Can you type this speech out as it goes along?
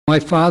My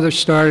father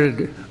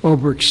started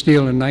Ulbrich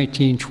Steel in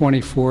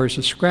 1924 as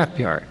a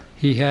scrapyard.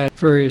 He had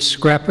various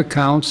scrap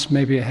accounts,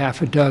 maybe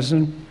a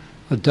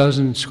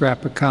dozen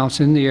scrap accounts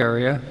in the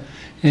area,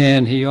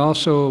 and he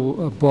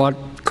also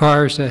bought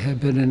cars that had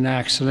been in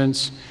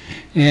accidents,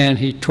 and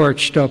he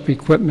torched up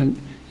equipment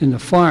in the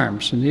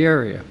farms in the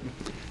area.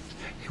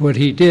 What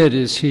he did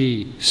is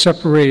he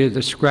separated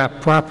the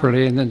scrap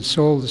properly and then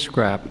sold the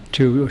scrap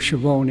to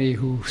Schiavone,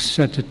 who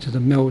sent it to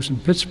the mills in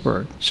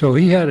Pittsburgh. So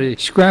he had a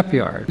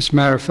scrapyard. As a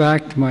matter of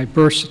fact, my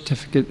birth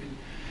certificate,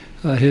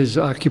 his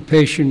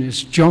occupation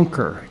is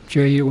junker,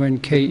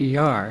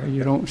 J-U-N-K-E-R.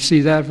 You don't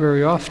see that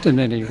very often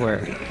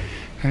anywhere.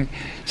 Okay?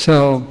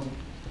 So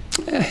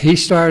he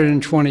started in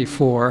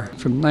 24.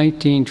 From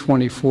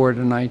 1924 to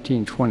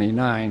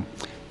 1929,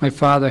 my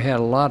father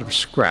had a lot of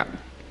scrap.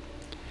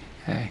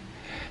 Okay?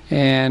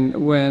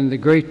 And when the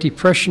Great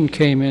Depression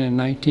came in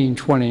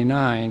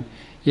 1929,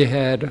 you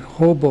had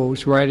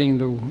hobos riding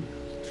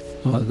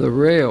the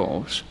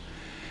rails.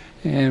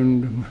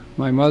 And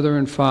my mother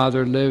and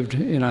father lived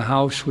in a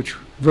house which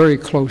very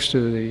close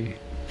to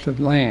the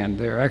land.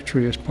 There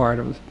actually is part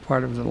of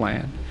the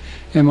land.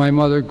 And my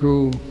mother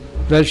grew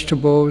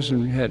vegetables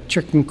and had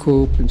chicken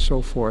coop and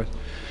so forth.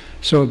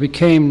 So it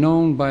became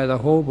known by the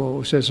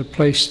hobos as a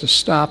place to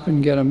stop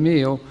and get a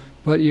meal,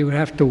 but you would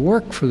have to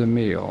work for the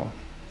meal.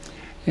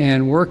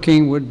 And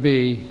working would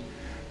be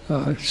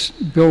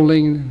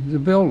building the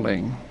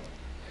building.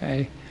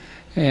 Okay?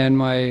 And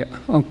my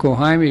Uncle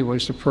Jaime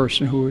was the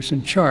person who was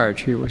in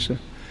charge. He was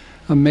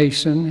a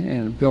mason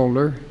and a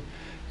builder,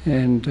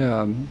 and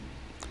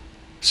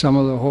some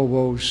of the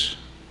hobos,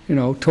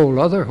 told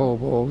other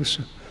hobos.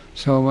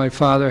 So my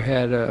father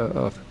had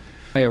a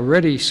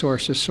ready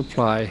source of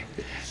supply,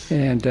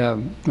 and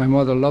my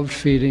mother loved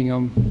feeding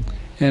them,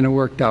 and it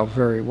worked out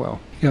very well.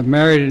 He got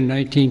married in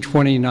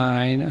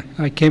 1929.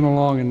 I came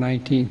along in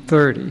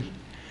 1930.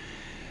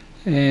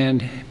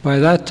 And by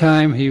that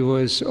time, he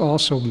was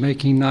also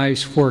making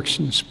knives, forks,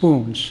 and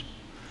spoons.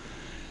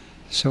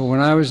 So when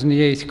I was in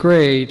the 8th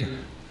grade,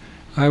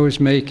 I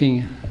was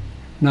making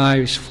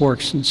knives,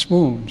 forks, and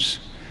spoons.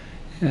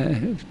 As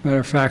a matter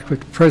of fact,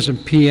 with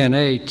present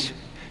PN8,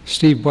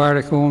 Steve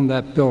Bartek owned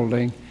that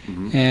building.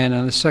 Mm-hmm. And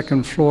on the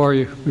second floor,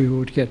 we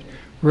would get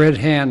red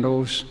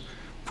handles,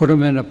 put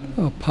them in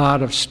a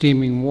pot of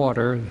steaming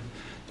water.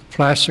 The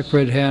plastic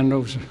red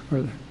handles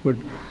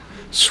would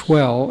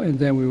swell, and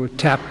then we would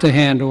tap the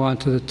handle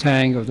onto the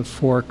tang of the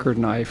fork or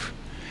knife.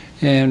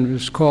 And it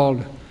was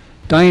called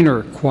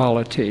diner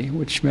quality,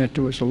 which meant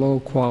it was a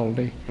low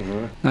quality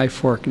knife,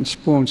 fork, and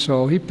spoon.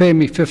 So he paid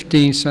me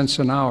 15 cents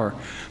an hour,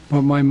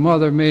 but my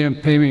mother made him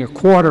pay me a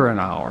quarter an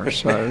hour.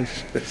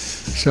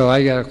 So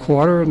I got a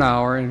quarter an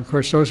hour, and of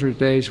course those were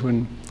days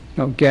when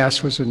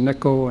gas was a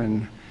nickel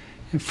and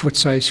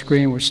Foots ice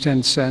cream was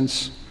 10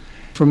 cents.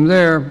 From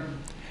there,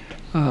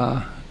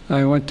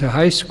 I went to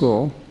high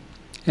school,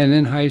 and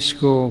in high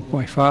school,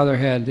 my father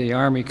had the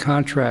Army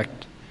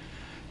contract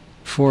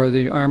for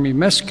the Army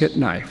mess kit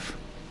knife.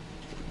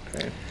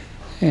 Okay.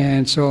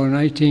 And so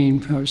I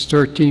was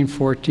 13,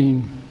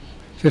 14,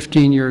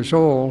 15 years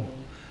old,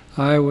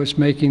 I was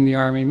making the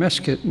Army mess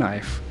kit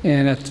knife.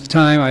 And at the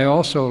time, I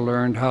also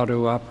learned how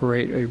to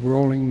operate a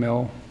rolling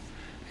mill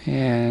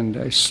and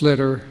a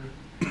slitter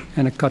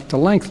and a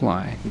cut-to-length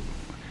line,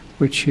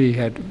 which he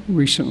had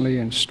recently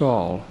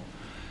installed.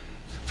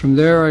 From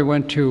there, I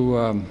went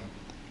to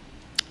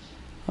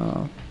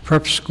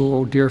prep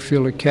school,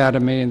 Deerfield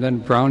Academy, and then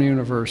Brown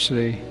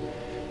University,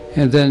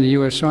 and then the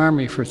U.S.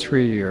 Army for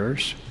 3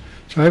 years.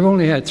 So I've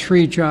only had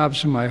 3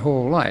 jobs in my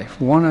whole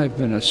life. One, I've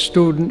been a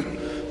student.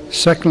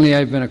 Secondly,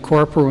 I've been a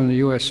corporal in the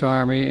U.S.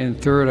 Army.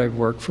 And third, I've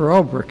worked for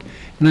Ulbrich.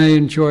 And I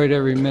enjoyed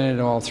every minute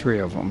of all 3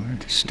 of them.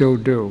 I still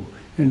do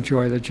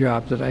enjoy the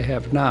job that I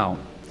have now.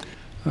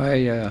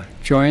 I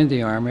joined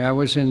the Army. I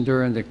was in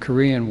during the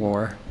Korean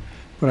War,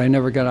 but I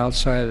never got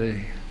outside of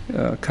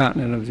the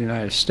continent of the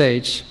United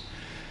States.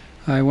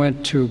 I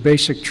went to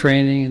basic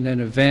training and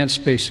then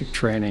advanced basic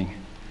training.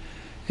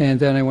 And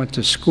then I went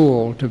to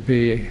school to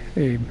be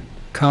a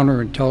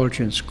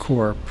counterintelligence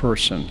corps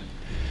person.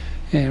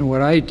 And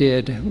what I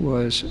did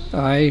was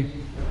I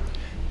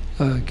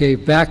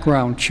gave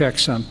background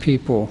checks on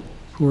people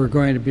who were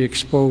going to be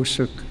exposed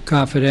to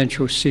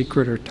confidential,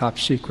 secret, or top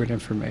secret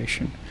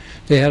information.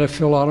 They had to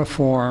fill out a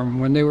form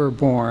when they were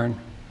born,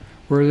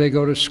 where they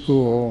go to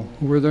school,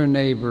 who were their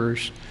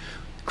neighbors,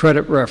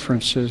 credit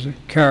references,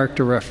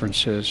 character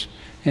references,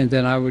 and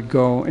then I would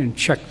go and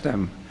check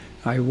them.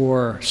 I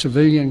wore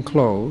civilian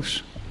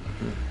clothes,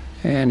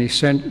 and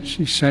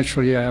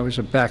essentially I was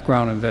a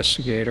background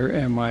investigator,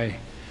 and my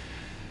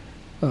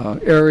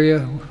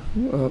area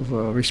of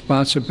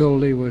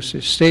responsibility was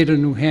the state of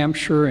New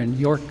Hampshire and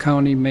York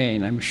County,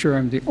 Maine. I'm sure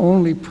I'm the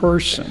only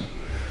person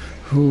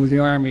who the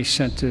Army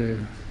sent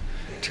to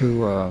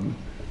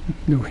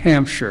New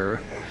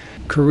Hampshire.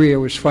 Korea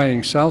was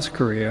fighting South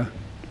Korea,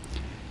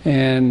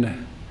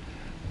 and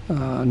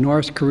a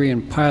North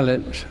Korean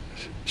pilot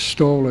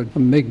stole a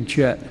MiG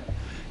jet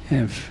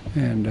and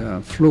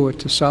flew it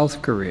to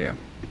South Korea.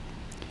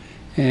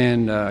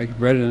 And I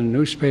read in the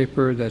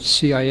newspaper that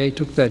CIA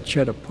took that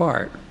jet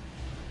apart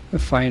to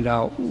find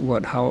out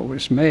how it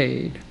was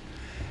made.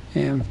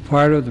 And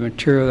part of the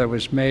material that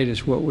was made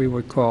is what we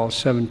would call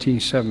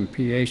 17.7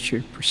 pH,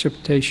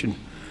 precipitation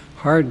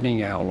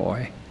hardening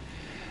alloy.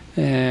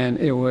 And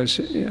it was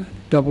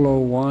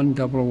 001,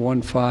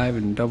 015,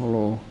 and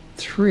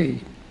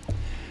 003.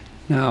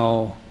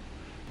 Now,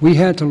 we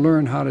had to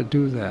learn how to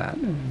do that.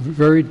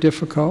 Very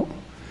difficult,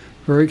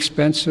 very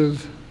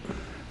expensive.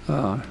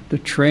 The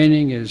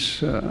training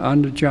is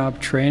on-the-job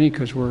training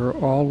because we're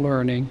all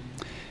learning.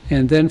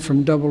 And then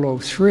from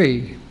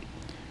 003,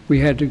 we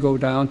had to go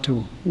down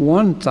to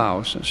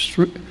 1,000,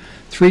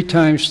 three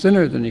times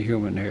thinner than the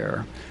human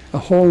hair, a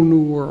whole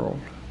new world.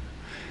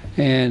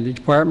 And the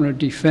Department of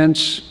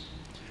Defense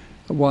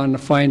wanted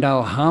to find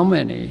out how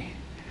many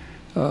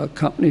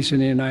companies in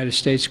the United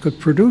States could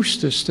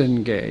produce this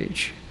thin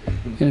gauge.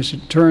 And as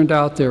it turned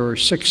out, there were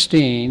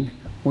 16.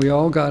 We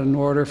all got an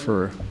order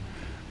for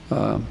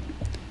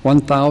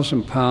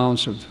 1,000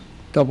 pounds of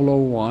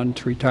 001,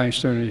 three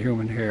times thinner than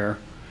human hair,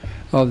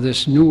 of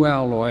this new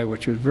alloy,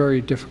 which was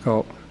very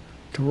difficult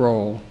to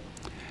roll.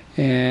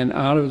 And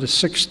out of the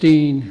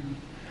 16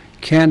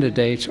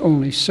 candidates,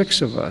 only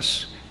 6 of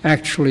us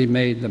actually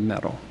made the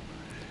metal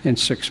in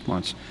 6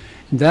 months.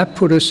 And that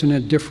put us in a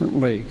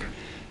different league.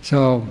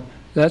 So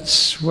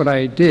that's what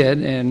I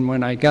did, and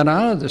when I got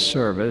out of the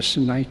service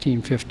in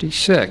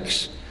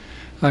 1956,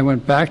 I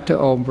went back to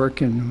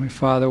Ulbrich, and my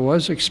father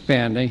was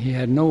expanding. He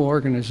had no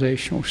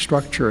organizational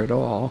structure at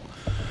all.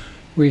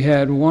 We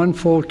had one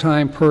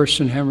full-time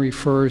person, Henry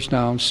Furs,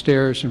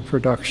 downstairs in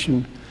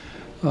production.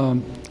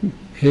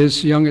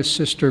 His youngest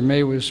sister,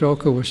 May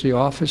Wazoka, was the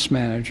office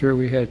manager.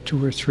 We had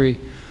 2 or 3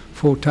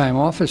 full-time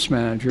office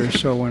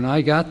managers. So when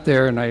I got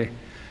there, and I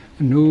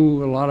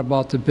knew a lot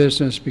about the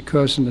business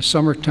because in the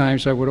summer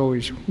times I would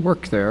always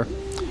work there,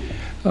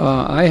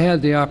 I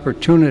had the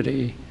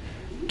opportunity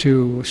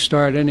to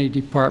start any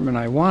department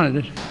I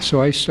wanted.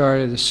 So I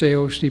started the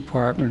sales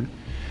department,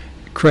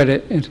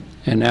 credit,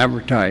 and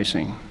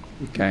advertising.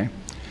 Okay,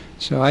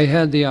 so I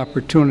had the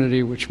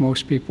opportunity which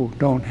most people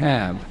don't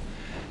have.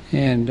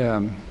 And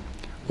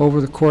over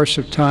the course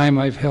of time,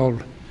 I've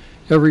held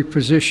every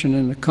position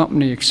in the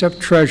company except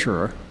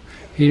treasurer.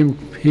 He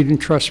didn't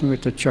trust me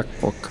with the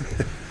checkbook.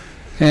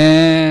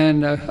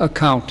 And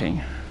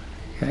accounting.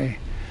 Okay,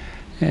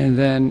 and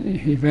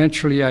then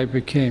eventually I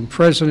became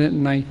president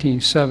in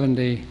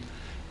 1970,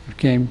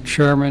 became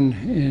chairman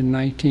in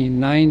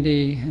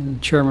 1990,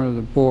 and chairman of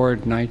the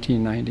board in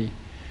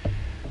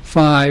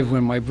 1995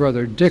 when my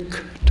brother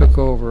Dick took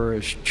over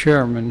as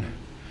chairman.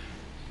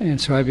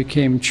 And so I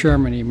became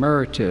chairman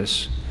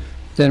emeritus.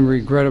 Then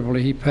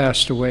regrettably he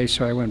passed away,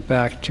 so I went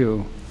back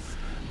to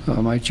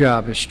my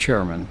job as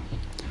chairman.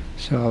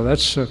 So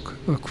that's a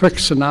quick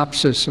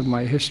synopsis of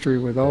my history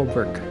with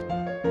Ulbrich.